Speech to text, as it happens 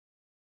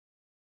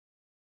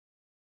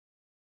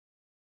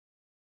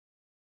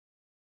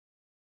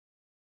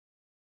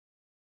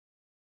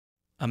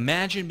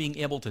Imagine being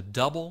able to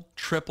double,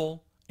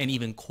 triple, and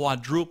even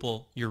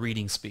quadruple your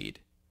reading speed.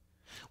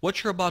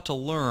 What you're about to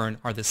learn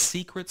are the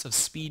secrets of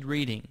speed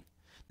reading,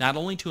 not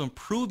only to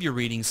improve your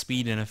reading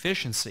speed and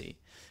efficiency,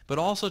 but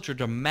also to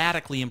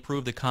dramatically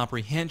improve the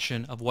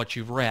comprehension of what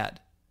you've read.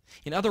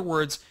 In other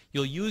words,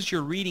 you'll use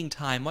your reading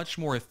time much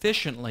more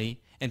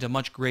efficiently and to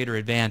much greater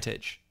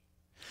advantage.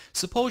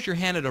 Suppose you're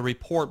handed a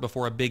report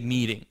before a big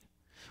meeting.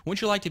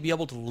 Wouldn't you like to be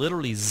able to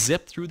literally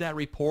zip through that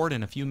report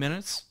in a few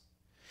minutes?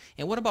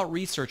 And what about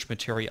research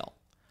material?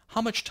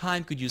 How much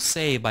time could you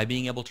save by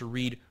being able to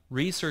read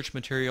research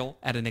material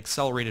at an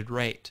accelerated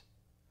rate?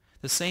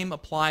 The same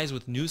applies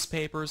with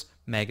newspapers,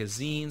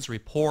 magazines,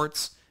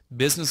 reports,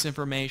 business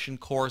information,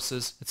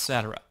 courses,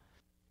 etc.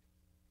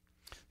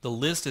 The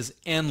list is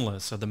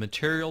endless of the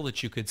material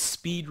that you could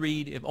speed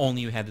read if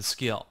only you had the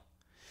skill.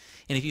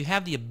 And if you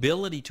have the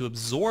ability to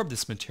absorb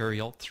this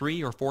material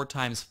 3 or 4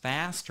 times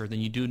faster than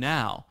you do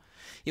now,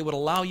 it would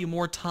allow you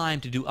more time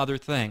to do other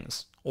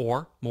things,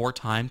 or more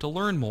time to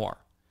learn more.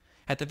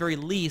 At the very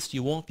least,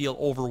 you won't feel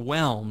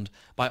overwhelmed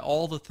by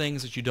all the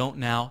things that you don't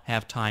now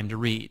have time to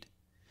read.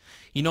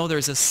 You know,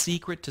 there's a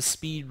secret to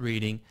speed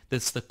reading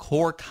that's the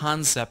core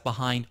concept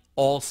behind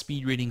all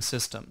speed reading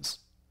systems.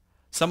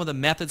 Some of the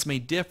methods may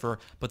differ,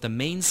 but the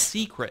main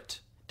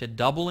secret to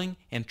doubling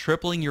and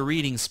tripling your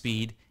reading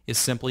speed is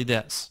simply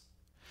this.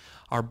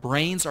 Our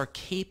brains are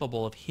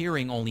capable of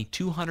hearing only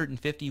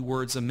 250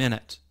 words a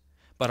minute,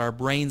 but our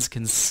brains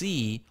can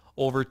see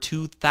over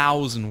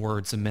 2,000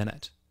 words a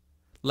minute.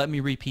 Let me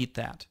repeat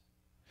that.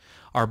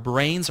 Our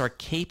brains are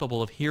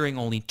capable of hearing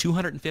only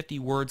 250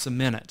 words a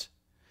minute,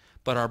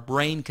 but our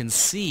brain can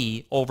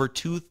see over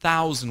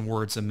 2,000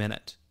 words a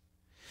minute.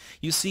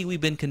 You see,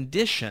 we've been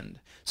conditioned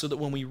so that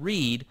when we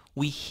read,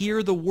 we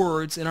hear the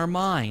words in our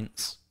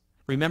minds.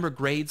 Remember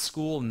grade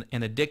school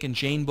and the Dick and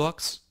Jane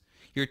books?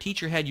 Your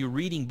teacher had you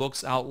reading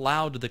books out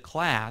loud to the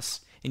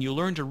class, and you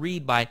learned to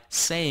read by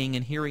saying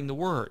and hearing the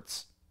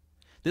words.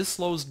 This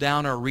slows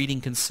down our reading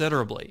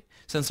considerably,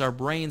 since our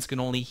brains can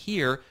only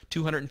hear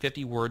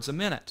 250 words a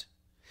minute.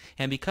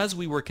 And because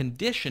we were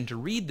conditioned to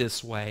read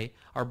this way,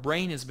 our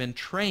brain has been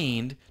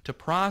trained to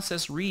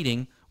process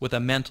reading with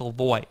a mental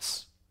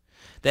voice.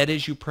 That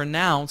is, you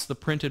pronounce the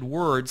printed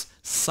words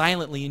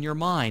silently in your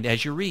mind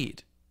as you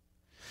read.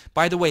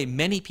 By the way,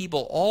 many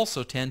people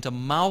also tend to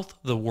mouth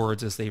the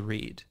words as they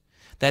read.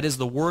 That is,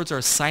 the words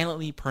are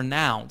silently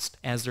pronounced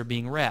as they're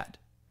being read.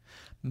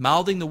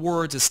 Mouthing the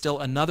words is still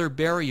another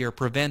barrier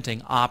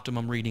preventing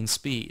optimum reading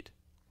speed.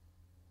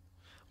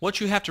 What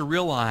you have to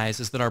realize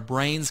is that our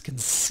brains can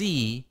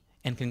see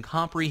and can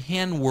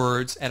comprehend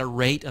words at a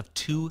rate of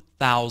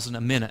 2,000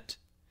 a minute.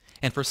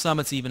 And for some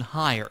it's even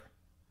higher.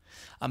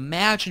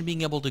 Imagine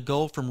being able to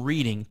go from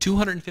reading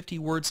 250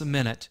 words a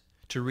minute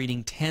to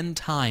reading 10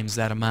 times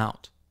that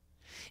amount.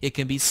 It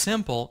can be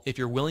simple if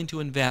you're willing to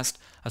invest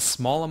a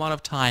small amount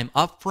of time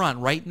up front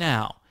right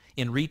now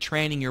in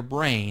retraining your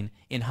brain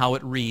in how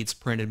it reads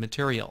printed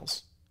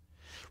materials.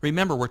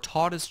 Remember, we're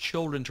taught as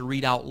children to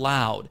read out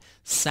loud,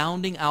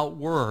 sounding out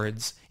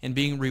words and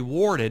being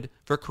rewarded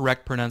for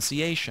correct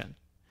pronunciation.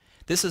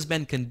 This has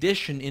been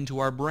conditioned into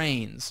our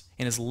brains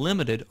and has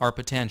limited our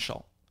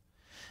potential.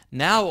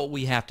 Now what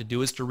we have to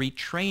do is to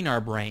retrain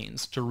our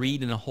brains to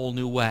read in a whole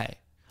new way,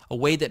 a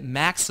way that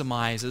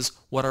maximizes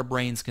what our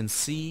brains can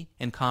see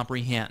and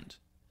comprehend.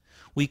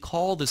 We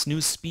call this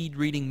new speed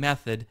reading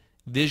method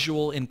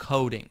visual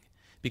encoding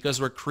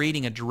because we're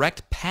creating a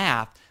direct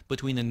path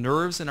between the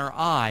nerves in our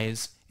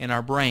eyes and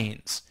our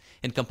brains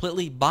and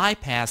completely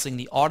bypassing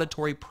the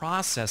auditory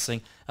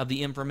processing of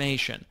the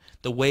information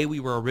the way we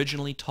were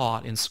originally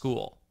taught in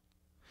school.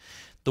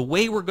 The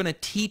way we're going to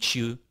teach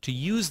you to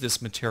use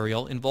this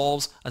material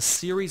involves a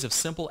series of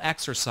simple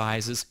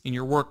exercises in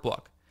your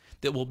workbook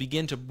that will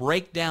begin to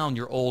break down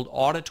your old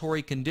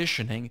auditory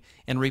conditioning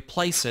and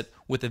replace it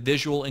with a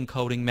visual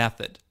encoding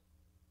method.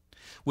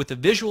 With the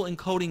visual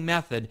encoding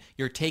method,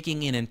 you're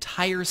taking in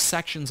entire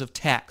sections of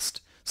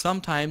text,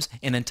 sometimes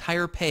an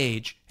entire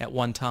page at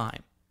one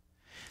time.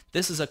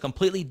 This is a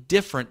completely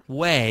different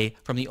way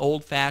from the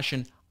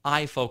old-fashioned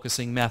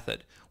eye-focusing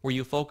method, where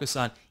you focus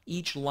on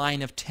each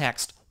line of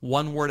text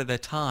one word at a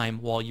time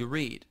while you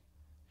read.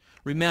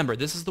 Remember,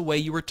 this is the way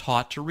you were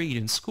taught to read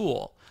in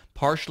school,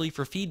 partially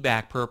for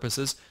feedback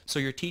purposes so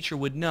your teacher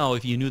would know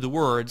if you knew the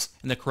words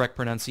and the correct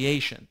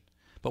pronunciation.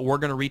 But we're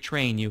going to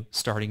retrain you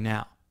starting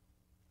now.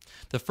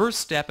 The first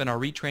step in our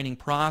retraining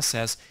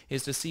process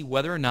is to see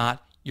whether or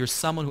not you're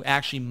someone who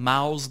actually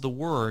mouths the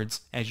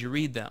words as you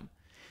read them.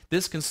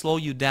 This can slow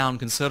you down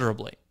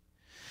considerably.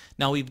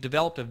 Now, we've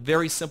developed a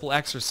very simple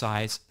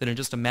exercise that in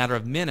just a matter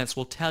of minutes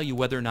will tell you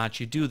whether or not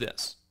you do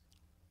this.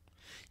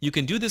 You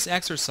can do this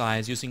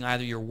exercise using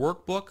either your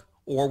workbook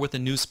or with a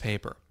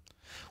newspaper.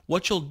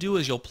 What you'll do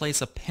is you'll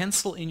place a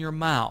pencil in your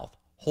mouth,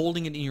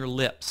 holding it in your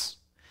lips,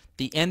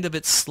 the end of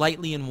it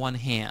slightly in one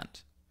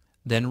hand.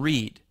 Then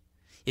read.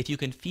 If you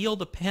can feel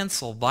the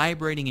pencil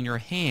vibrating in your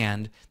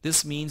hand,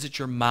 this means that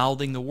you're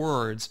mouthing the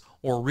words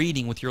or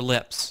reading with your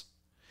lips.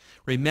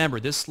 Remember,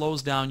 this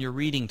slows down your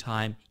reading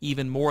time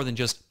even more than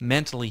just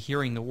mentally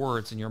hearing the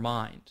words in your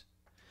mind.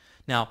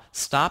 Now,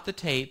 stop the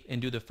tape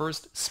and do the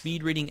first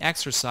speed reading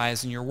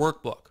exercise in your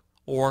workbook,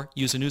 or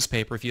use a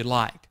newspaper if you'd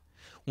like.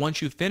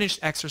 Once you've finished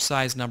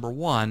exercise number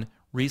 1,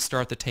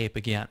 restart the tape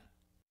again.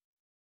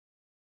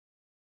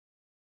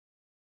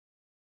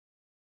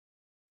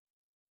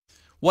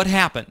 What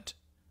happened?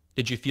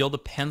 Did you feel the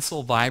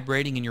pencil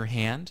vibrating in your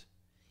hand?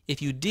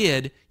 If you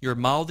did, you're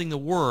mouthing the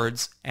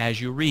words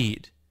as you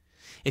read.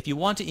 If you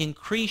want to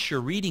increase your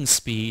reading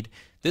speed,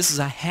 this is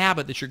a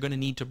habit that you're going to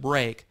need to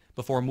break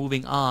before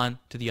moving on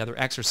to the other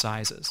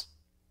exercises.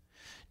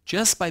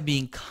 Just by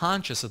being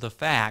conscious of the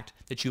fact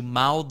that you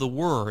mouth the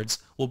words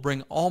will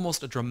bring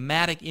almost a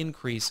dramatic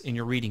increase in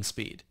your reading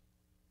speed.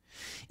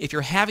 If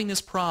you're having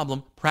this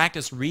problem,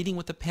 practice reading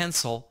with the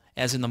pencil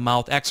as in the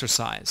mouth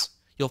exercise.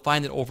 You'll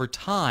find that over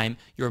time,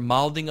 your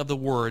mouthing of the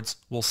words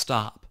will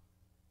stop.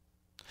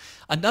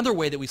 Another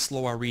way that we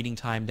slow our reading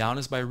time down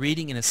is by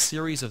reading in a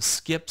series of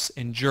skips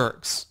and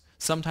jerks,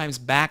 sometimes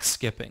back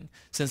skipping,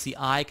 since the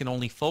eye can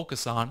only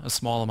focus on a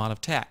small amount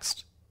of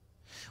text.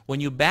 When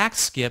you back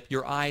skip,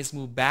 your eyes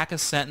move back a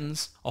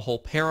sentence, a whole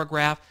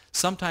paragraph,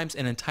 sometimes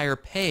an entire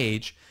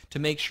page, to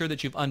make sure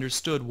that you've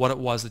understood what it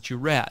was that you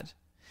read.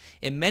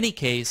 In many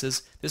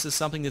cases, this is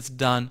something that's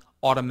done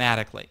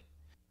automatically.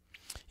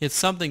 It's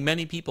something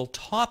many people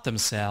taught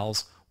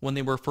themselves when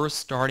they were first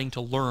starting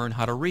to learn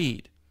how to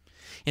read.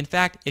 In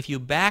fact, if you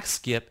back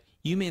skip,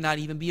 you may not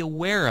even be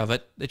aware of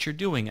it that you're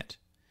doing it.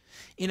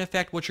 In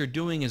effect, what you're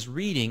doing is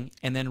reading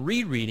and then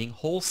rereading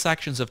whole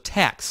sections of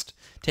text,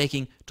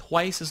 taking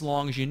twice as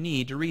long as you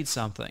need to read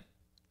something.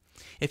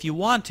 If you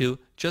want to,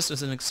 just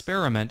as an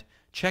experiment,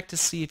 check to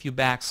see if you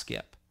back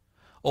skip.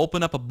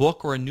 Open up a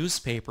book or a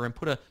newspaper and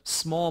put a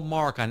small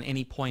mark on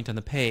any point on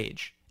the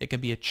page. It can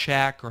be a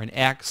check or an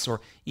X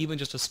or even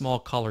just a small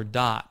colored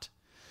dot.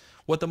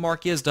 What the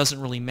mark is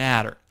doesn't really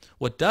matter.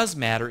 What does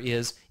matter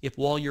is if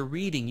while you're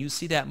reading you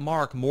see that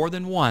mark more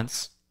than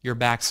once, you're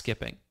back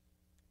skipping.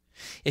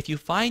 If you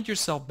find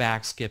yourself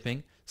back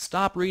skipping,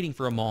 stop reading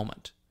for a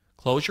moment.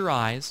 Close your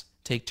eyes,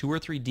 take 2 or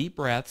 3 deep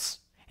breaths,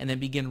 and then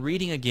begin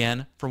reading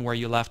again from where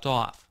you left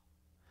off.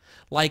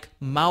 Like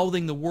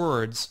mouthing the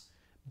words,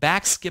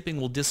 back skipping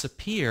will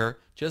disappear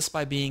just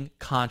by being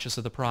conscious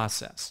of the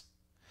process.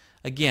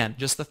 Again,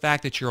 just the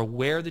fact that you're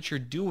aware that you're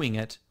doing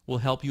it will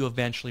help you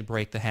eventually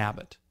break the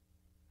habit.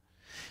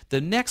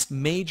 The next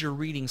major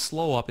reading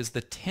slow-up is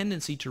the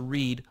tendency to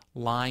read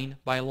line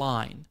by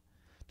line.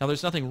 Now,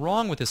 there's nothing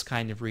wrong with this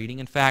kind of reading.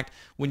 In fact,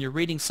 when you're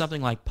reading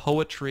something like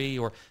poetry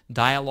or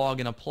dialogue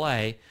in a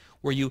play,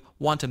 where you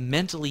want to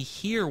mentally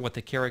hear what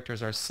the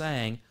characters are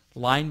saying,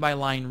 line by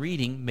line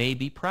reading may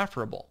be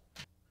preferable.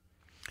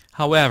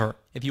 However,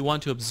 if you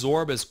want to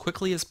absorb as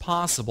quickly as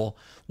possible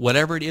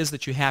whatever it is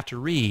that you have to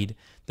read,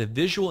 the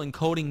visual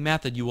encoding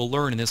method you will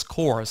learn in this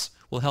course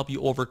will help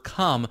you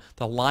overcome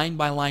the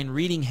line-by-line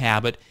reading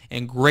habit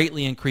and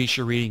greatly increase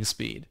your reading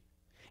speed.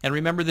 And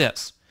remember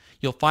this,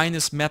 you'll find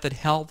this method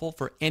helpful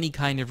for any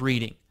kind of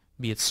reading,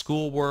 be it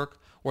schoolwork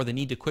or the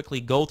need to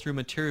quickly go through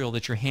material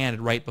that you're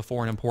handed right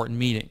before an important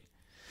meeting.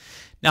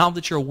 Now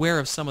that you're aware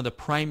of some of the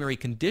primary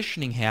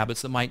conditioning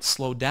habits that might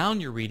slow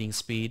down your reading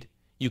speed,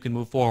 you can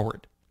move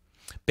forward.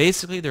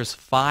 Basically, there's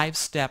 5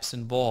 steps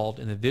involved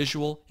in the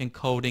visual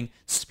encoding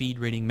speed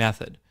reading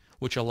method,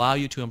 which allow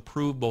you to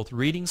improve both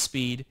reading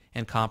speed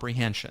and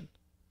comprehension.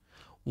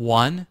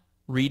 1.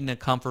 Read in a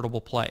comfortable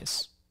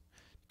place.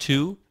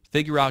 2.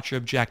 Figure out your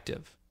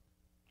objective.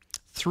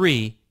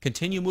 3.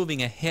 Continue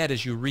moving ahead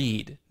as you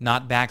read,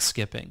 not back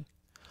skipping.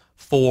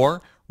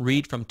 4.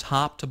 Read from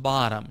top to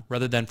bottom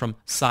rather than from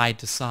side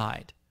to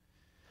side.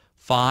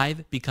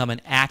 5. Become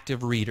an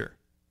active reader.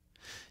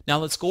 Now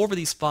let's go over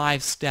these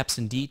 5 steps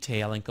in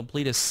detail and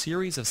complete a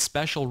series of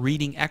special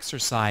reading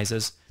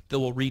exercises that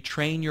will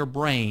retrain your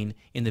brain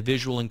in the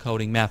visual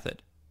encoding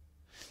method.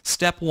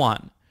 Step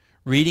 1.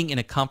 Reading in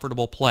a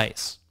comfortable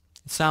place.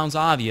 It sounds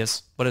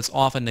obvious, but it's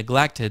often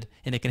neglected,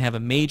 and it can have a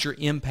major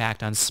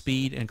impact on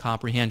speed and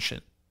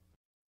comprehension.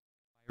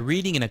 By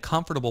reading in a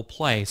comfortable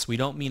place, we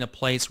don't mean a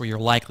place where you're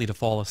likely to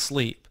fall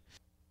asleep.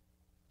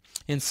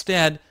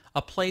 Instead,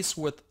 a place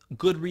with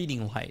good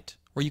reading light,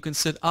 where you can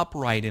sit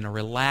upright in a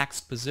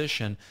relaxed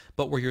position,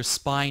 but where your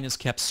spine is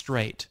kept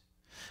straight.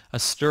 A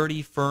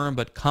sturdy, firm,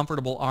 but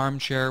comfortable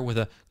armchair with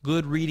a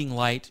good reading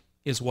light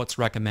is what's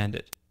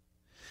recommended.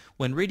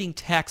 When reading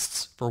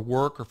texts for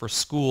work or for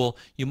school,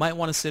 you might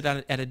want to sit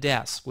at a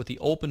desk with the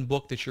open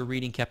book that you're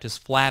reading kept as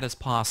flat as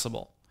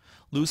possible.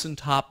 Loosen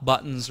top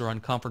buttons or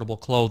uncomfortable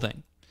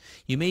clothing.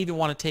 You may even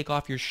want to take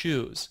off your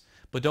shoes,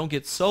 but don't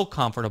get so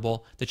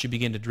comfortable that you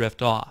begin to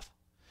drift off.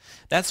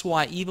 That's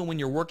why even when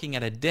you're working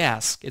at a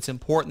desk, it's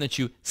important that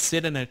you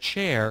sit in a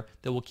chair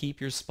that will keep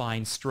your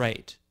spine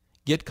straight.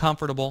 Get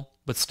comfortable,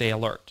 but stay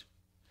alert.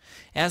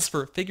 As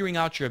for figuring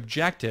out your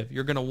objective,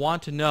 you're going to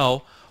want to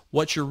know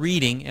what you're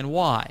reading and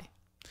why.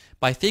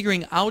 By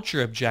figuring out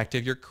your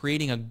objective, you're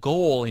creating a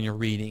goal in your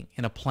reading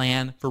and a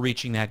plan for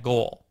reaching that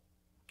goal.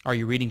 Are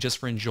you reading just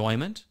for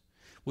enjoyment?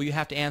 Will you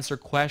have to answer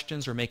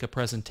questions or make a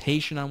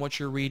presentation on what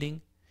you're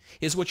reading?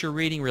 Is what you're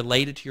reading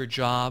related to your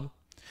job?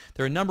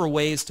 There are a number of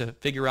ways to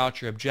figure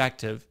out your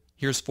objective.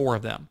 Here's 4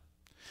 of them.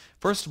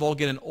 First of all,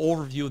 get an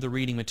overview of the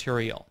reading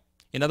material.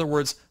 In other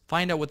words,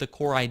 find out what the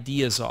core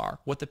ideas are,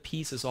 what the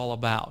piece is all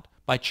about,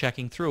 by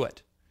checking through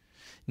it.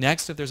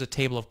 Next, if there's a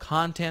table of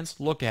contents,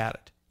 look at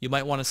it. You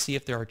might want to see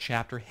if there are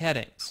chapter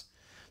headings.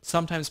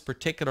 Sometimes,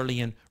 particularly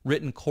in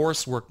written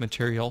coursework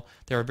material,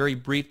 there are very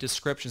brief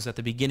descriptions at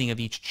the beginning of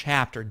each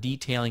chapter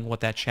detailing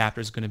what that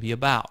chapter is going to be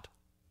about.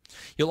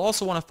 You'll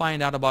also want to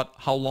find out about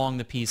how long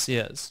the piece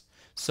is.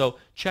 So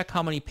check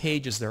how many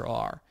pages there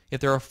are,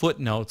 if there are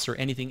footnotes or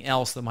anything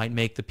else that might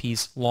make the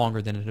piece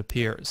longer than it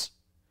appears.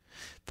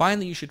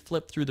 Finally, you should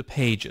flip through the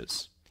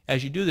pages.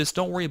 As you do this,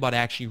 don't worry about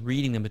actually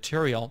reading the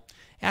material.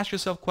 Ask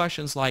yourself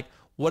questions like,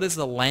 what is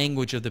the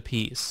language of the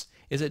piece?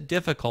 Is it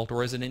difficult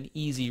or is it an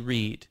easy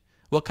read?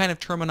 What kind of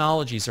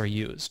terminologies are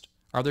used?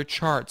 Are there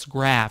charts,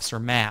 graphs, or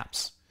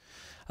maps?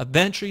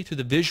 Eventually, through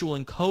the visual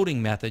encoding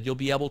method, you'll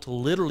be able to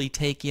literally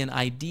take in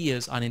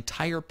ideas on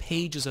entire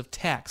pages of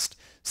text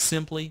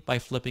simply by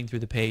flipping through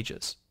the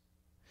pages.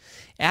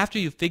 After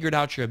you've figured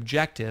out your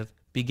objective,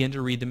 begin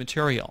to read the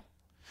material.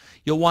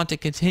 You'll want to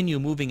continue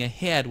moving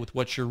ahead with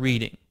what you're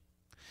reading.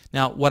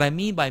 Now, what I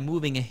mean by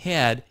moving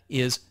ahead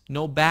is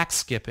no back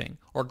skipping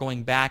or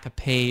going back a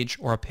page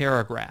or a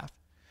paragraph.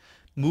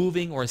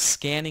 Moving or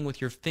scanning with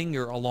your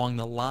finger along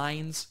the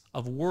lines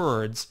of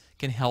words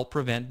can help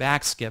prevent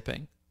back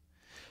skipping.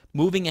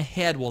 Moving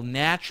ahead will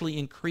naturally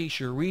increase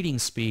your reading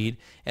speed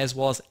as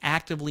well as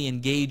actively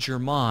engage your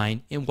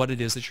mind in what it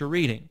is that you're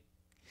reading.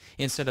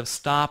 Instead of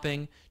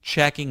stopping,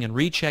 checking, and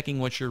rechecking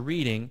what you're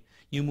reading,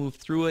 you move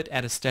through it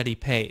at a steady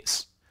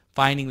pace,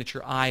 finding that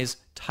your eyes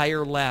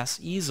tire less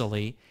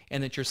easily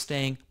and that you're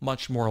staying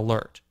much more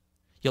alert.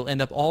 You'll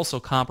end up also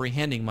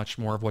comprehending much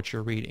more of what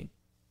you're reading.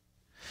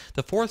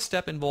 The fourth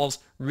step involves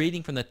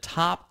reading from the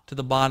top to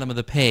the bottom of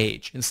the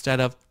page instead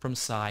of from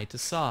side to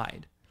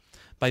side.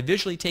 By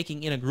visually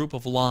taking in a group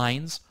of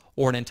lines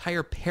or an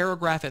entire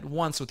paragraph at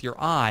once with your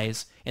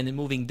eyes and then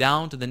moving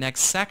down to the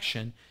next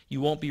section, you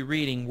won't be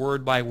reading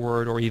word by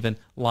word or even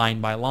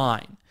line by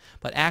line,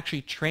 but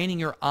actually training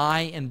your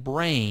eye and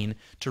brain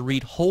to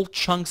read whole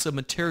chunks of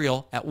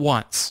material at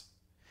once.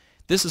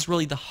 This is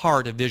really the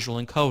heart of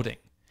visual encoding.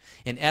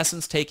 In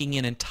essence, taking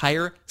in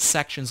entire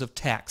sections of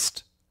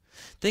text.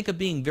 Think of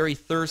being very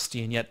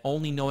thirsty and yet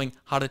only knowing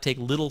how to take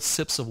little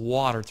sips of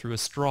water through a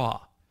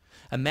straw.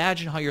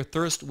 Imagine how your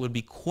thirst would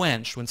be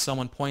quenched when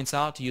someone points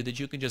out to you that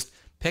you can just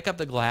pick up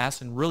the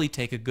glass and really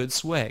take a good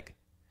swig.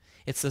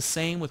 It's the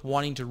same with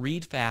wanting to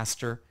read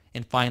faster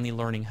and finally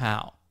learning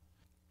how.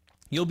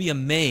 You'll be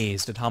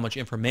amazed at how much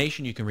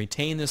information you can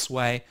retain this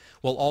way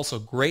while also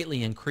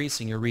greatly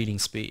increasing your reading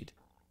speed.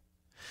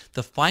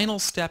 The final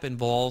step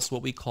involves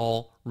what we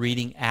call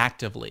reading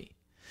actively.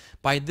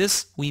 By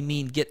this we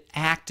mean get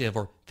active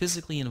or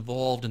physically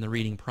involved in the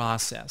reading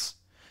process.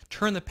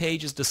 Turn the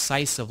pages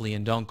decisively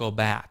and don't go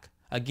back.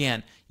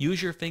 Again,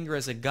 use your finger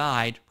as a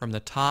guide from the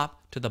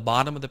top to the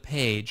bottom of the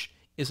page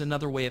is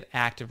another way of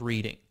active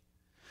reading.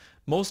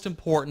 Most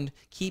important,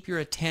 keep your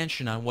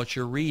attention on what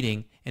you're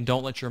reading and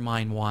don't let your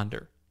mind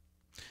wander.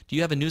 Do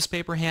you have a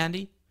newspaper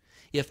handy?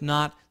 If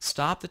not,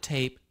 stop the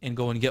tape and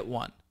go and get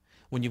one.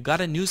 When you've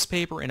got a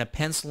newspaper and a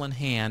pencil in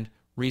hand,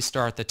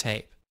 restart the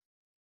tape.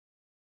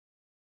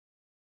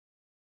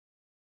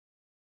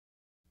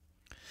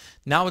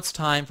 Now it's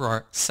time for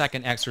our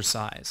second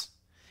exercise.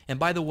 And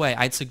by the way,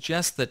 I'd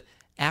suggest that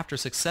after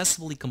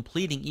successfully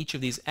completing each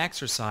of these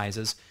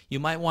exercises, you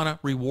might want to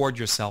reward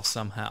yourself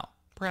somehow.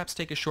 Perhaps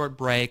take a short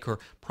break or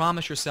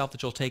promise yourself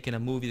that you'll take in a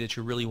movie that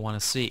you really want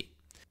to see.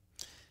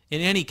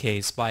 In any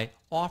case, by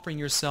offering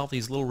yourself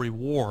these little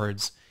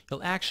rewards,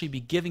 you'll actually be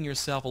giving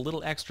yourself a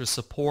little extra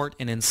support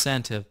and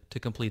incentive to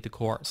complete the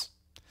course.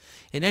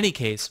 In any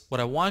case,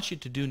 what I want you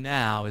to do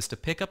now is to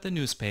pick up the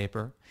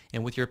newspaper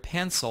and with your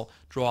pencil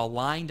draw a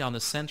line down the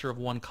center of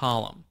one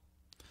column.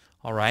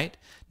 All right?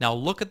 Now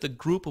look at the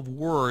group of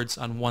words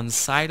on one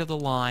side of the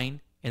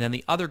line and then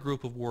the other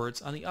group of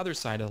words on the other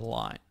side of the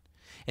line.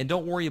 And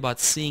don't worry about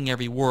seeing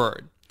every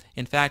word.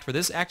 In fact, for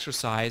this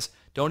exercise,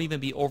 don't even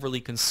be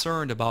overly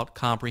concerned about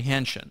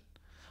comprehension.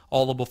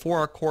 Although before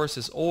our course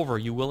is over,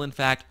 you will in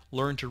fact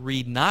learn to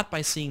read not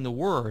by seeing the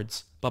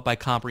words, but by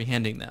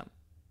comprehending them.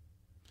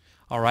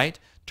 All right?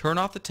 Turn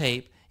off the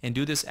tape and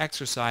do this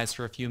exercise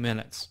for a few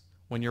minutes.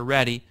 When you're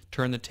ready,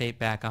 turn the tape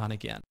back on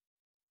again.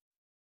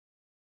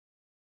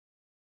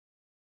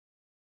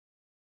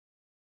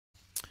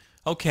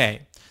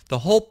 Okay, the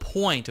whole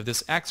point of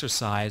this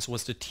exercise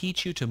was to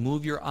teach you to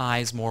move your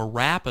eyes more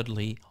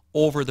rapidly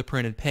over the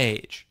printed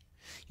page.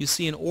 You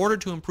see, in order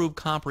to improve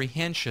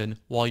comprehension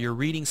while your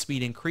reading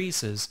speed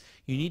increases,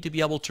 you need to be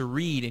able to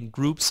read in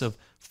groups of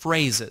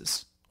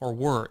phrases or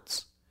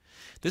words.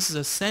 This is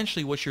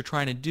essentially what you're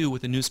trying to do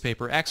with the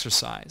newspaper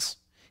exercise.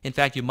 In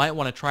fact, you might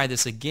want to try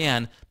this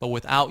again, but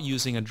without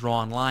using a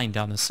drawn line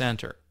down the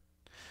center.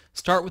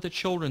 Start with a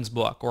children's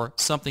book or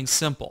something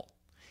simple.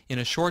 In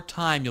a short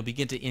time, you'll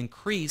begin to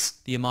increase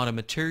the amount of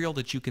material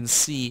that you can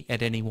see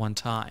at any one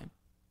time.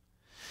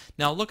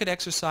 Now look at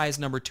exercise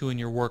number 2 in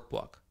your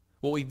workbook.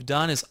 What we've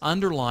done is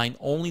underline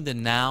only the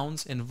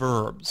nouns and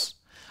verbs.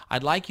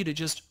 I'd like you to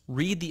just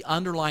read the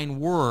underlined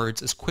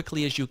words as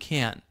quickly as you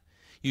can.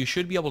 You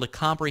should be able to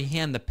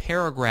comprehend the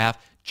paragraph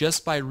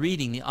just by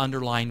reading the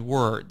underlined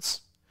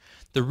words.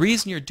 The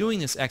reason you're doing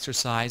this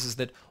exercise is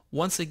that,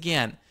 once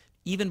again,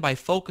 even by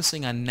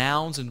focusing on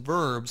nouns and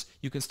verbs,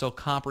 you can still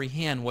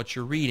comprehend what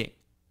you're reading.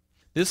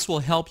 This will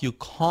help you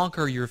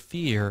conquer your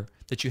fear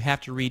that you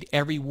have to read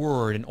every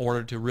word in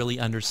order to really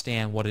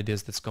understand what it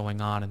is that's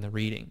going on in the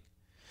reading.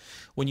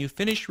 When you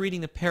finish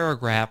reading the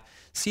paragraph,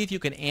 see if you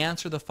can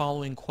answer the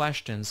following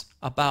questions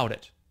about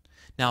it.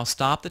 Now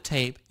stop the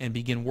tape and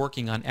begin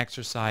working on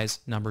exercise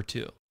number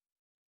 2.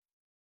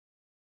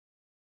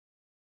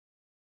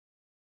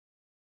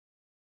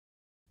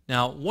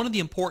 Now, one of the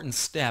important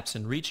steps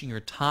in reaching your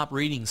top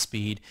reading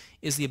speed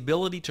is the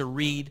ability to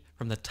read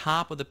from the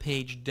top of the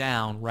page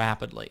down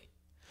rapidly.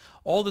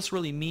 All this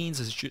really means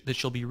is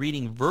that you'll be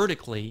reading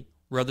vertically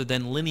rather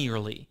than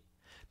linearly.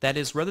 That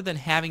is, rather than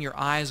having your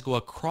eyes go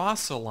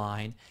across a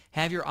line,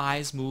 have your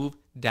eyes move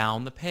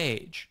down the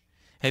page.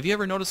 Have you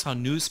ever noticed how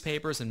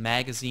newspapers and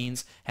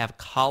magazines have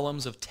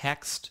columns of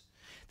text?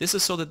 This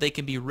is so that they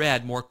can be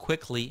read more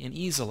quickly and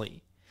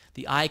easily.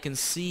 The eye can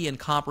see and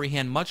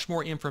comprehend much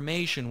more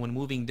information when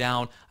moving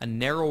down a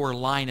narrower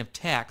line of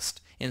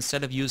text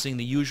instead of using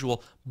the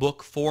usual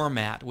book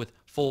format with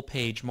full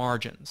page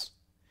margins.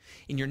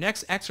 In your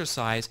next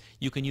exercise,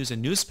 you can use a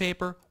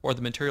newspaper or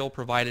the material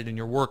provided in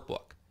your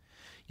workbook.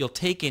 You'll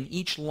take in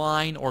each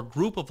line or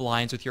group of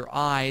lines with your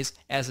eyes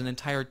as an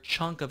entire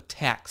chunk of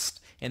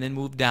text and then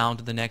move down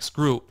to the next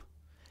group.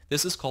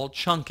 This is called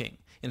chunking,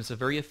 and it's a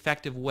very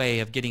effective way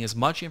of getting as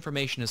much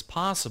information as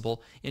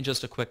possible in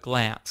just a quick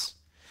glance.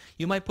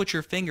 You might put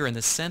your finger in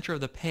the center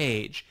of the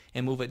page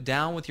and move it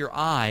down with your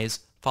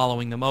eyes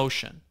following the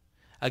motion.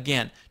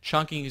 Again,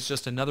 chunking is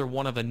just another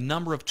one of a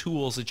number of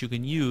tools that you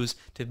can use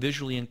to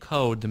visually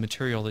encode the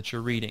material that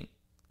you're reading.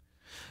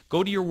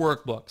 Go to your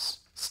workbooks,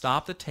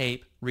 stop the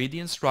tape, read the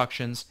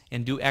instructions,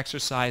 and do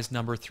exercise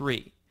number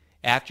 3.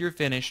 After you're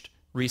finished,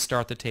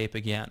 restart the tape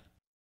again.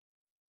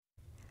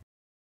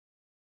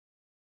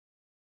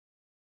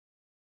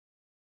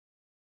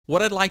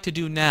 What I'd like to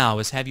do now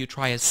is have you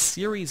try a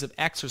series of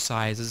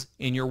exercises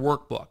in your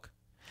workbook.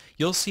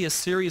 You'll see a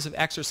series of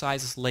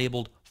exercises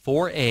labeled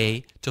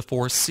 4A to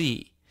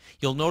 4C.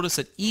 You'll notice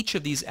that each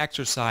of these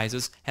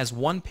exercises has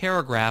one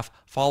paragraph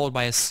followed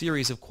by a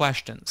series of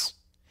questions.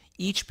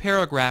 Each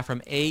paragraph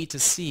from A to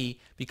C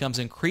becomes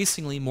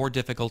increasingly more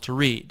difficult to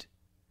read.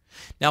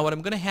 Now what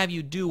I'm going to have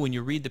you do when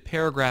you read the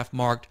paragraph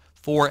marked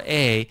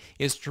 4A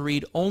is to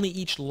read only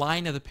each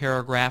line of the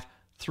paragraph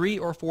 3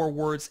 or 4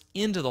 words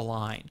into the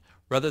line,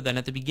 rather than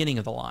at the beginning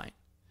of the line.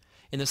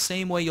 In the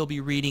same way, you'll be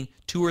reading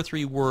 2 or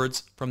 3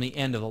 words from the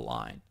end of the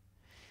line.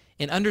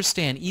 And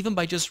understand, even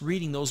by just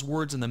reading those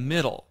words in the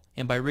middle,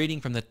 and by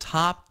reading from the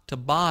top to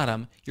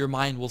bottom, your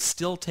mind will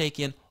still take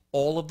in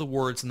all of the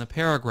words in the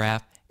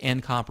paragraph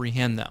and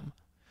comprehend them.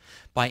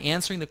 By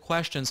answering the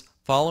questions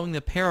following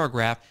the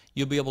paragraph,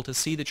 you'll be able to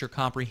see that your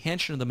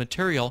comprehension of the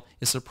material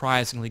is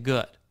surprisingly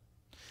good.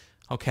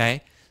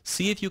 Okay?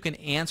 See if you can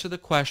answer the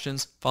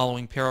questions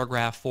following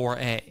paragraph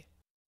 4A.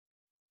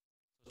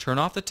 Turn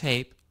off the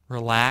tape,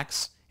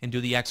 relax, and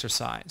do the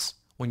exercise.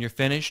 When you're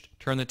finished,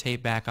 turn the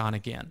tape back on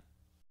again.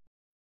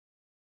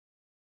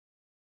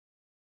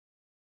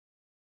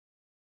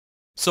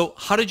 So,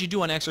 how did you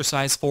do on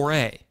exercise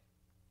 4A?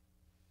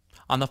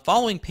 On the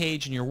following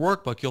page in your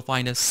workbook, you'll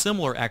find a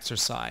similar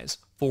exercise,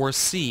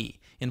 4C,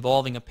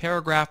 involving a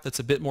paragraph that's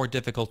a bit more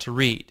difficult to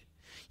read.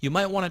 You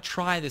might want to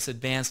try this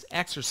advanced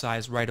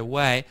exercise right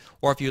away,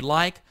 or if you'd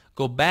like,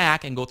 go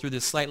back and go through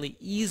this slightly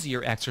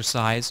easier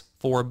exercise,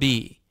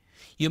 4B.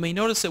 You may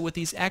notice that with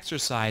these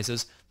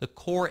exercises, the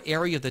core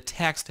area of the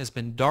text has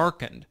been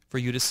darkened for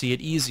you to see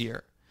it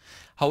easier.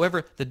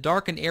 However, the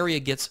darkened area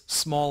gets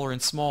smaller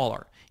and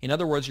smaller. In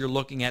other words, you're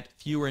looking at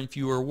fewer and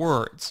fewer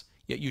words,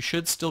 yet you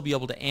should still be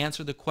able to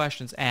answer the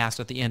questions asked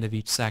at the end of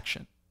each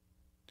section.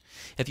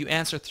 If you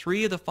answer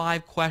 3 of the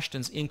 5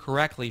 questions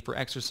incorrectly for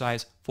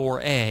exercise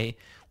 4A,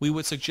 we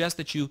would suggest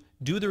that you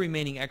do the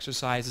remaining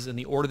exercises in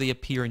the order they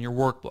appear in your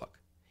workbook.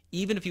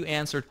 Even if you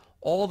answered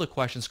all the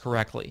questions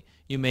correctly,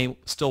 you may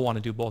still want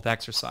to do both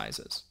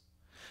exercises.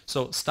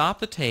 So stop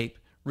the tape,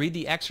 read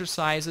the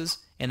exercises,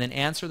 and then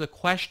answer the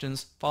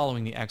questions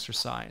following the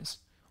exercise.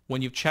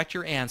 When you've checked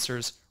your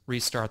answers,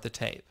 restart the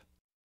tape.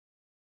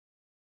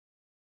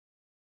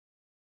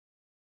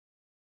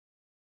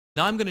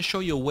 Now I'm going to show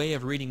you a way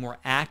of reading more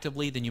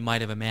actively than you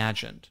might have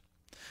imagined.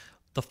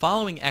 The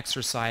following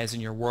exercise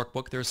in your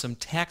workbook, there's some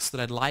text that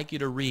I'd like you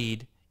to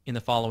read in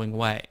the following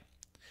way.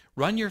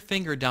 Run your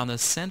finger down the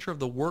center of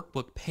the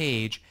workbook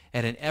page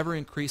at an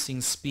ever-increasing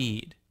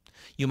speed.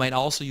 You might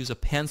also use a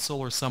pencil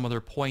or some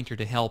other pointer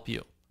to help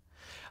you.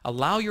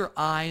 Allow your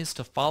eyes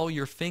to follow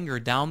your finger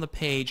down the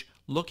page,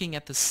 looking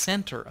at the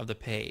center of the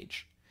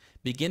page.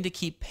 Begin to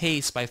keep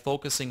pace by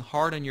focusing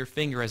hard on your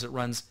finger as it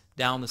runs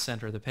down the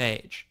center of the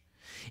page.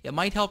 It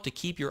might help to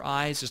keep your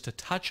eyes just a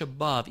touch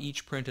above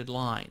each printed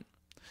line.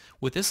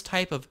 With this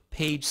type of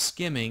page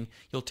skimming,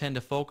 you'll tend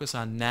to focus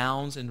on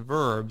nouns and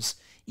verbs,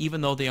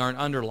 even though they aren't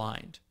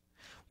underlined.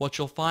 what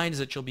you'll find is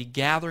that you'll be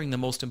gathering the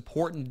most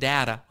important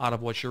data out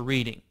of what you're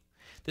reading.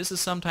 This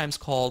is sometimes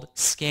called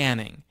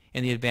scanning,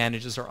 and the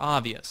advantages are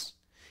obvious.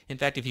 In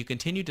fact, if you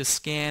continue to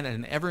scan at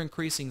an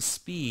ever-increasing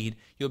speed,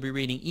 you'll be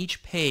reading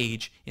each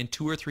page in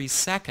 2 or 3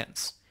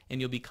 seconds,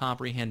 and you'll be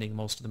comprehending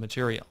most of the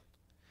material.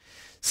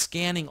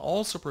 Scanning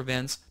also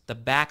prevents the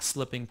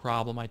backslipping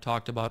problem I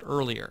talked about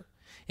earlier,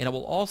 and it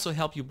will also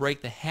help you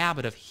break the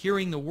habit of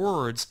hearing the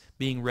words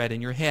being read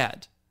in your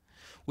head.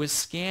 With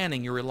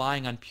scanning, you're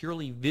relying on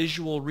purely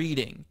visual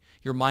reading.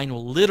 Your mind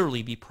will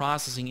literally be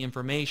processing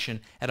information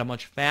at a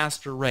much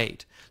faster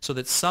rate, so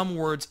that some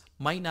words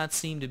might not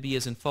seem to be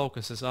as in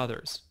focus as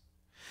others.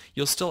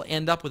 You'll still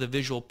end up with a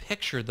visual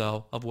picture,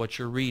 though, of what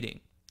you're reading.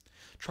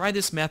 Try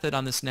this method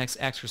on this next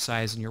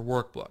exercise in your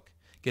workbook.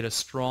 Get a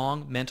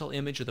strong mental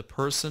image of the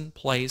person,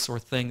 place, or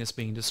thing that's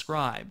being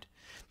described.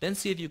 Then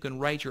see if you can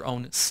write your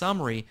own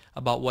summary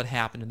about what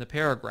happened in the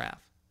paragraph.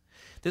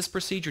 This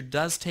procedure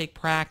does take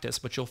practice,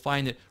 but you'll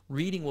find that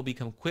reading will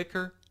become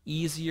quicker,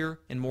 easier,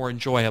 and more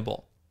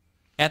enjoyable.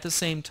 At the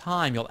same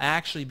time, you'll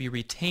actually be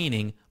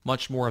retaining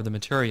much more of the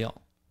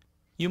material.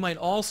 You might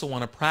also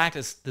want to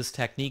practice this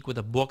technique with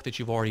a book that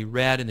you've already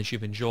read and that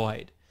you've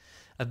enjoyed.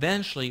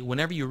 Eventually,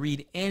 whenever you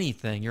read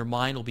anything, your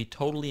mind will be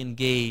totally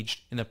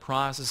engaged in the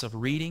process of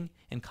reading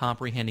and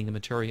comprehending the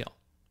material.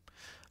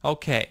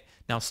 Okay,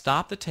 now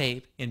stop the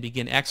tape and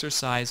begin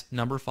exercise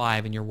number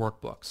 5 in your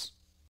workbooks.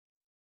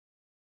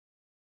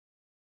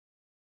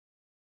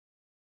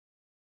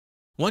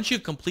 Once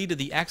you've completed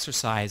the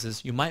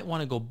exercises, you might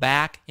want to go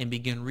back and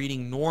begin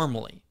reading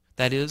normally,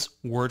 that is,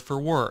 word for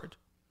word.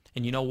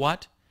 And you know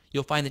what?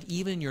 You'll find that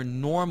even your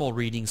normal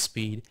reading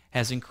speed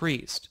has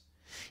increased.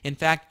 In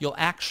fact, you'll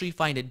actually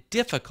find it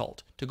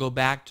difficult to go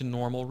back to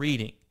normal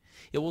reading.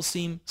 It will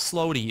seem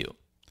slow to you.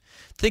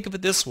 Think of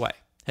it this way.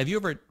 Have you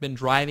ever been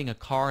driving a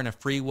car in a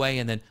freeway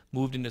and then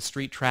moved into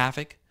street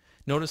traffic?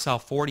 Notice how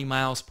 40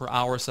 miles per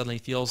hour suddenly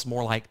feels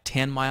more like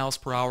 10 miles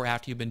per hour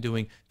after you've been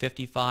doing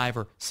 55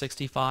 or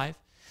 65?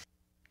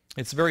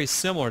 It's very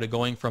similar to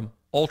going from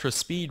ultra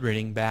speed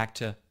reading back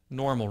to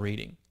normal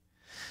reading.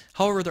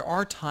 However, there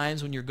are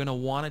times when you're going to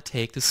want to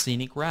take the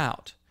scenic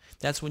route.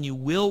 That's when you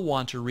will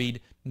want to read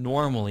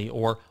normally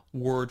or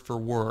word for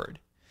word.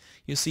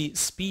 You see,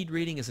 speed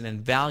reading is an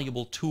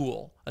invaluable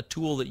tool, a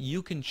tool that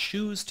you can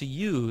choose to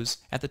use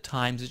at the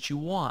times that you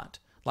want,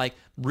 like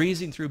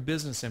breezing through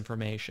business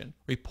information,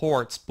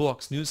 reports,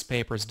 books,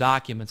 newspapers,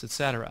 documents,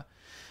 etc.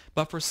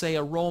 But for, say,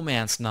 a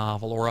romance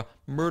novel or a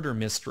murder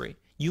mystery,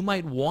 you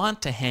might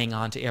want to hang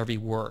on to every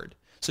word,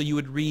 so you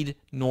would read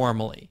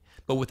normally.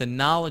 But with the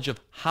knowledge of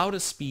how to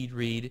speed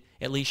read,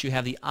 at least you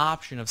have the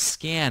option of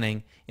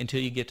scanning until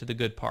you get to the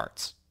good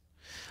parts.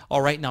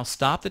 All right, now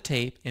stop the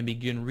tape and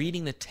begin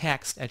reading the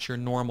text at your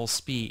normal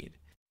speed.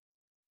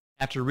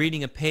 After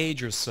reading a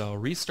page or so,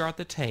 restart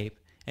the tape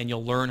and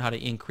you'll learn how to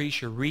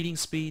increase your reading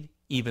speed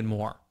even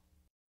more.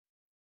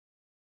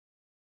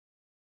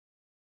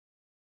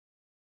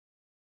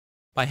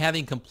 By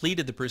having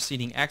completed the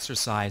preceding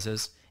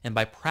exercises and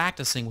by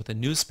practicing with a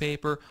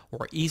newspaper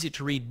or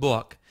easy-to-read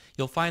book,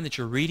 you'll find that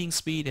your reading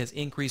speed has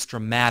increased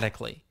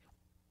dramatically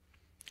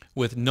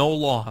with no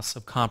loss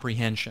of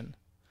comprehension.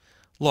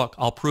 Look,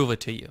 I'll prove it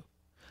to you.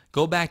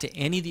 Go back to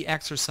any of the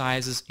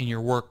exercises in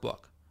your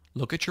workbook.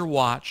 Look at your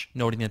watch,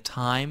 noting the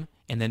time,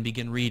 and then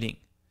begin reading.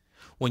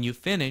 When you've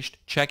finished,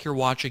 check your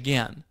watch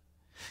again.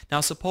 Now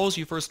suppose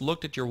you first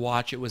looked at your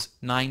watch, it was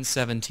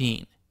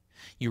 9:17.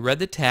 You read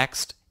the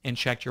text and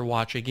checked your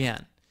watch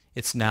again.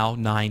 It's now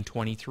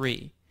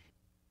 9:23.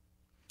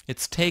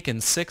 It's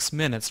taken 6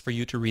 minutes for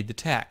you to read the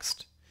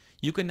text.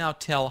 You can now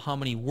tell how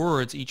many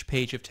words each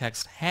page of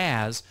text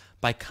has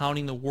by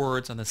counting the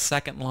words on the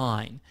second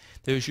line.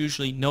 There's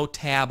usually no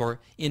tab or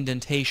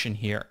indentation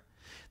here.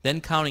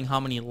 Then counting how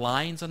many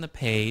lines on the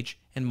page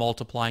and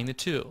multiplying the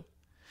two.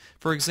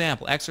 For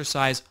example,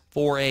 exercise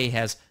 4A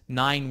has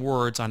 9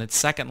 words on its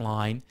second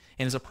line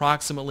and is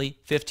approximately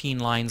 15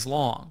 lines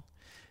long.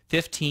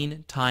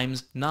 15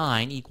 times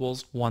 9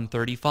 equals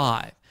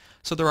 135.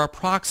 So there are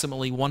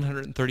approximately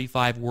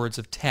 135 words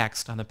of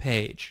text on the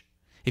page.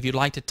 If you'd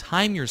like to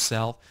time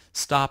yourself,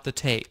 stop the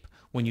tape.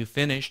 When you've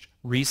finished,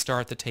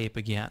 restart the tape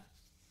again.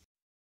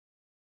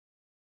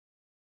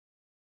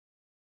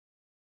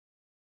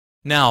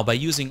 Now, by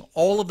using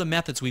all of the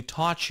methods we've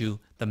taught you,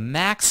 the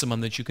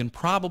maximum that you can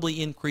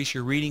probably increase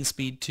your reading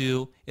speed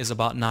to is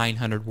about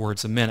 900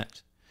 words a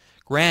minute.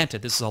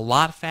 Granted, this is a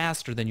lot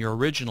faster than your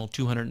original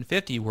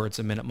 250 words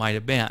a minute might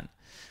have been,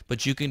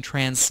 but you can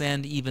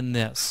transcend even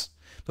this.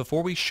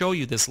 Before we show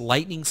you this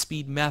lightning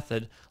speed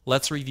method,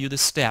 let's review the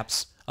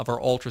steps of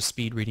our ultra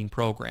speed reading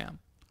program.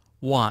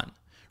 1.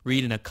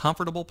 Read in a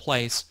comfortable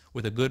place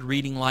with a good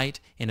reading light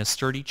and a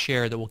sturdy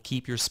chair that will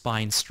keep your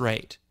spine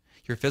straight.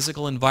 Your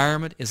physical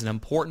environment is an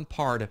important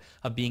part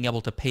of being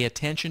able to pay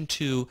attention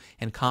to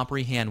and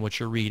comprehend what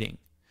you're reading.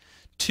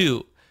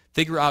 2.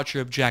 Figure out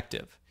your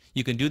objective.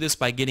 You can do this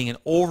by getting an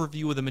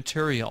overview of the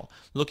material,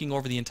 looking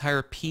over the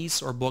entire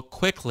piece or book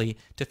quickly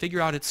to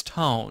figure out its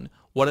tone,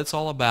 what it's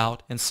all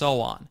about, and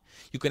so on.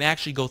 You can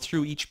actually go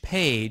through each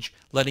page,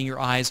 letting your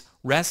eyes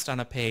rest on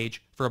a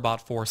page for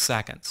about 4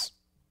 seconds.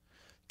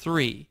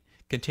 3.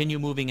 Continue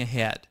moving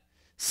ahead.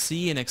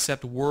 See and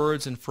accept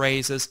words and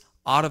phrases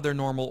out of their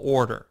normal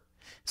order.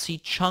 See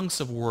chunks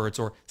of words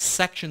or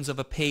sections of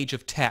a page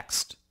of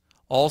text.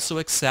 Also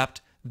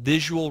accept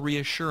visual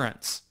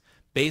reassurance.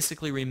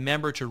 Basically,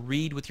 remember to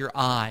read with your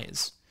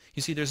eyes.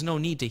 You see, there's no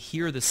need to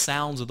hear the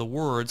sounds of the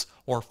words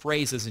or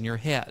phrases in your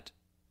head.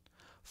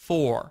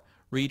 4.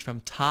 Read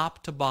from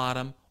top to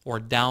bottom or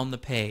down the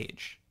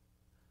page.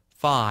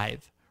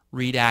 5.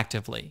 Read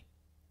actively.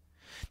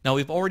 Now,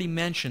 we've already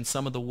mentioned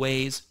some of the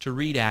ways to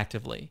read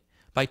actively,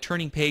 by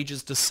turning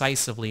pages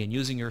decisively and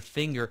using your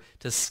finger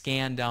to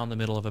scan down the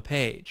middle of a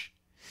page.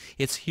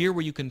 It's here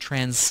where you can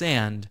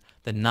transcend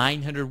the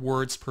 900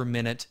 words per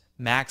minute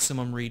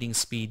maximum reading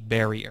speed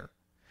barrier.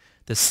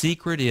 The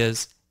secret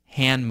is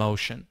hand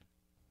motion.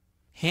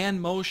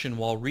 Hand motion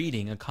while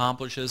reading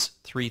accomplishes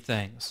 3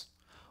 things.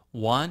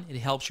 1, it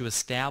helps you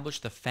establish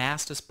the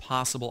fastest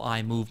possible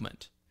eye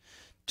movement.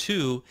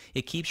 2,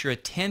 it keeps your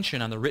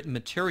attention on the written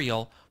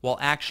material while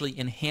actually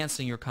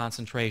enhancing your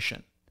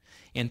concentration.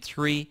 And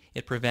 3,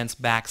 it prevents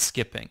back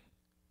skipping.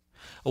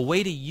 A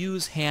way to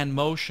use hand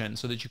motion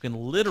so that you can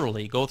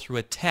literally go through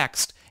a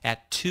text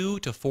at 2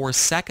 to 4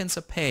 seconds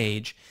a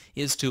page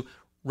is to,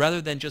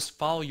 rather than just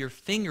follow your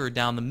finger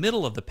down the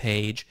middle of the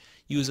page,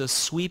 use a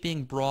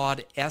sweeping,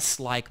 broad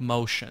S-like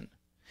motion.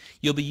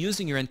 You'll be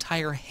using your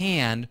entire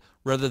hand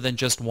rather than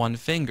just one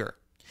finger.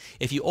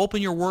 If you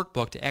open your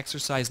workbook to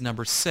exercise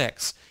number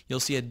 6, you'll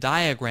see a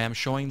diagram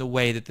showing the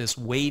way that this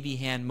wavy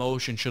hand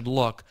motion should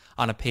look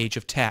on a page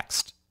of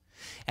text.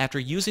 After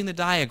using the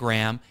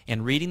diagram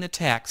and reading the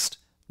text,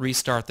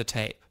 restart the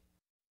tape.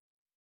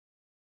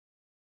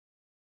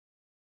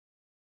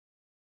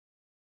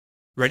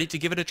 Ready to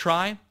give it a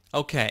try?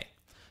 Okay.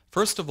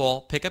 First of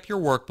all, pick up your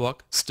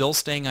workbook, still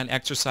staying on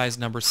exercise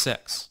number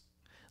 6.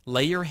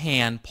 Lay your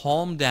hand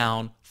palm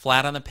down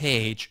flat on the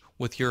page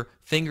with your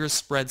fingers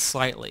spread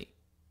slightly.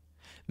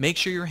 Make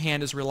sure your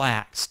hand is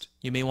relaxed.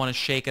 You may want to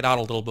shake it out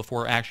a little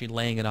before actually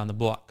laying it on the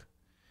book.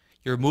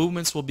 Your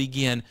movements will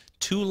begin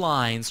 2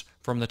 lines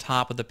from the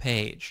top of the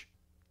page.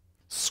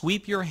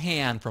 Sweep your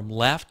hand from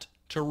left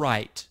to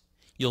right.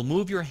 You'll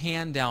move your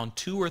hand down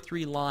 2 or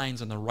 3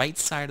 lines on the right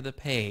side of the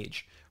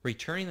page,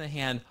 returning the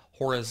hand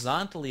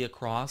horizontally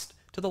across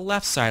to the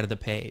left side of the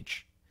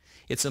page.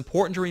 It's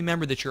important to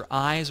remember that your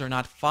eyes are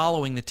not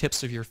following the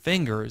tips of your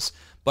fingers,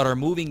 but are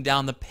moving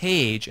down the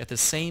page at the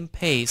same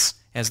pace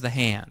as the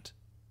hand.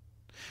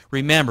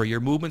 Remember, your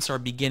movements are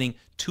beginning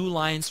 2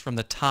 lines from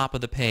the top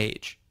of the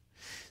page.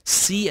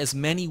 See as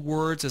many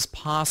words as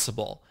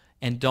possible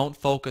and don't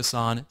focus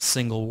on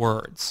single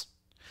words.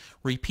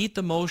 Repeat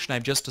the motion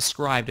I've just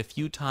described a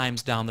few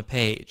times down the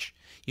page.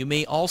 You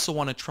may also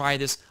want to try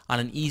this on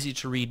an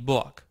easy-to-read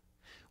book.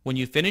 When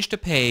you've finished a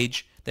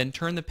page, then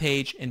turn the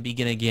page and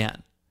begin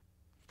again.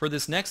 For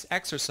this next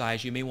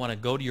exercise, you may want to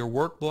go to your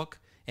workbook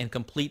and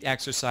complete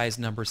exercise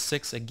number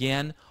 6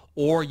 again,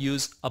 or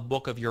use a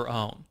book of your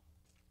own.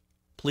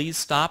 Please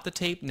stop the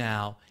tape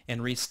now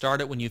and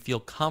restart it when you feel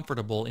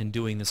comfortable in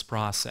doing this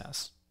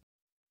process.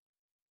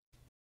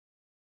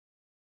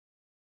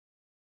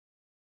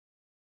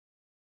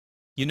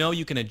 You know,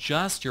 you can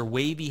adjust your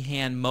wavy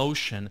hand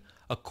motion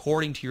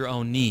according to your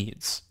own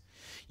needs.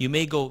 You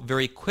may go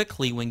very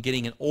quickly when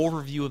getting an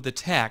overview of the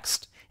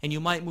text, and you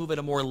might move at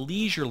a more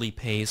leisurely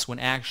pace when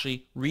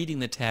actually reading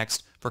the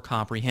text for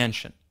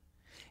comprehension.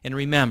 And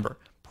remember,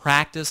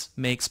 practice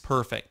makes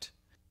perfect.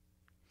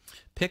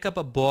 Pick up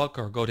a book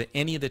or go to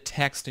any of the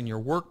text in your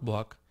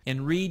workbook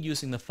and read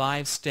using the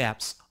 5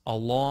 steps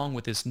along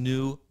with this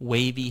new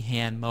wavy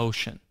hand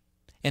motion.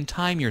 And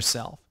time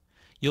yourself.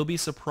 You'll be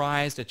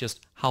surprised at just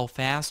how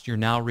fast you're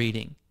now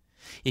reading.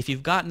 If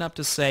you've gotten up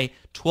to, say,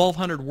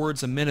 1,200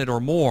 words a minute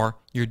or more,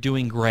 you're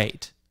doing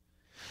great.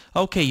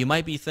 Okay, you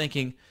might be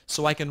thinking,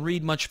 so I can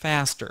read much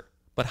faster,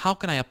 but how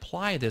can I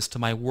apply this to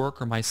my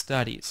work or my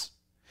studies?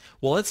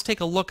 Well, let's take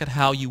a look at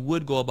how you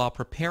would go about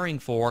preparing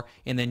for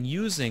and then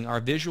using our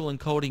visual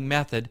encoding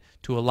method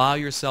to allow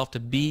yourself to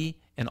be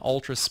an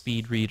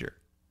ultra-speed reader.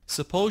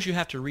 Suppose you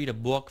have to read a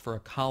book for a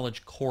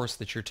college course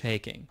that you're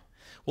taking.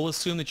 We'll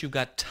assume that you've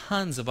got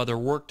tons of other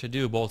work to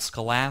do, both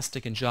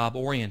scholastic and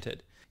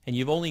job-oriented, and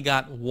you've only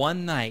got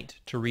one night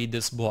to read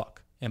this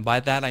book. And by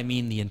that I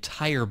mean the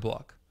entire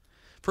book.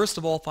 First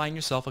of all, find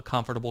yourself a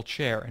comfortable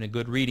chair and a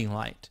good reading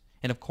light.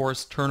 And of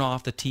course, turn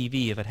off the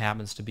TV if it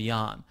happens to be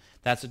on.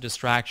 That's a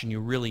distraction you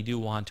really do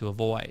want to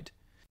avoid.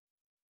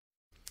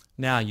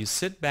 Now you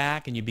sit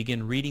back and you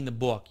begin reading the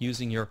book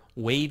using your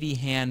wavy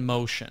hand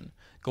motion,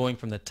 going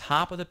from the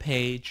top of the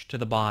page to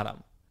the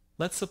bottom.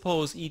 Let's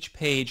suppose each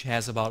page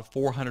has about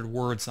 400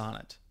 words on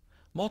it.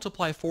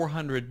 Multiply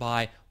 400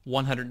 by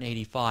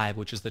 185,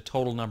 which is the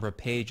total number of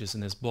pages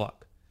in this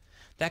book.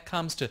 That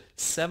comes to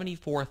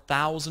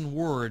 74,000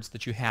 words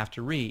that you have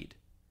to read.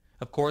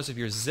 Of course, if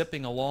you're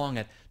zipping along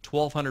at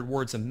 1,200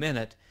 words a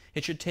minute,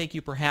 it should take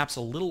you perhaps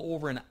a little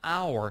over an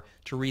hour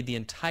to read the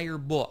entire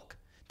book,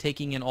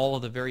 taking in all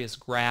of the various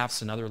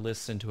graphs and other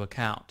lists into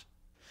account.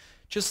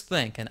 Just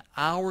think, an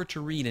hour to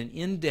read an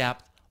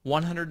in-depth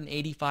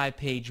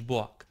 185-page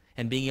book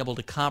and being able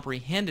to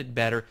comprehend it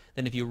better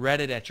than if you read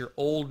it at your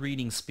old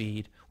reading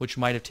speed, which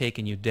might have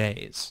taken you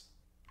days.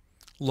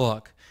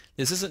 Look,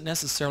 this isn't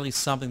necessarily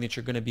something that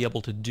you're going to be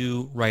able to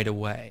do right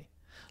away.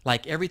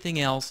 Like everything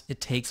else, it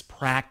takes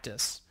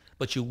practice,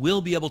 but you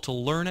will be able to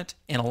learn it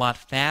and a lot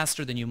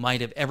faster than you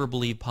might have ever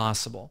believed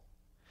possible.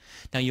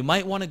 Now you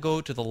might want to go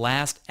to the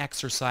last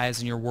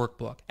exercise in your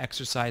workbook,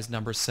 exercise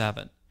number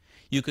 7.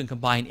 You can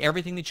combine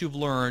everything that you've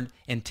learned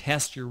and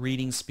test your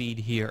reading speed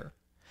here.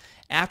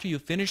 After you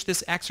finish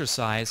this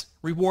exercise,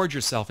 reward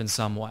yourself in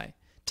some way.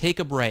 Take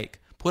a break,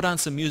 put on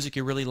some music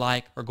you really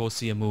like, or go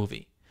see a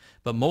movie.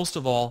 But most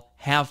of all,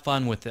 have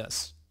fun with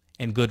this,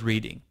 and good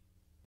reading.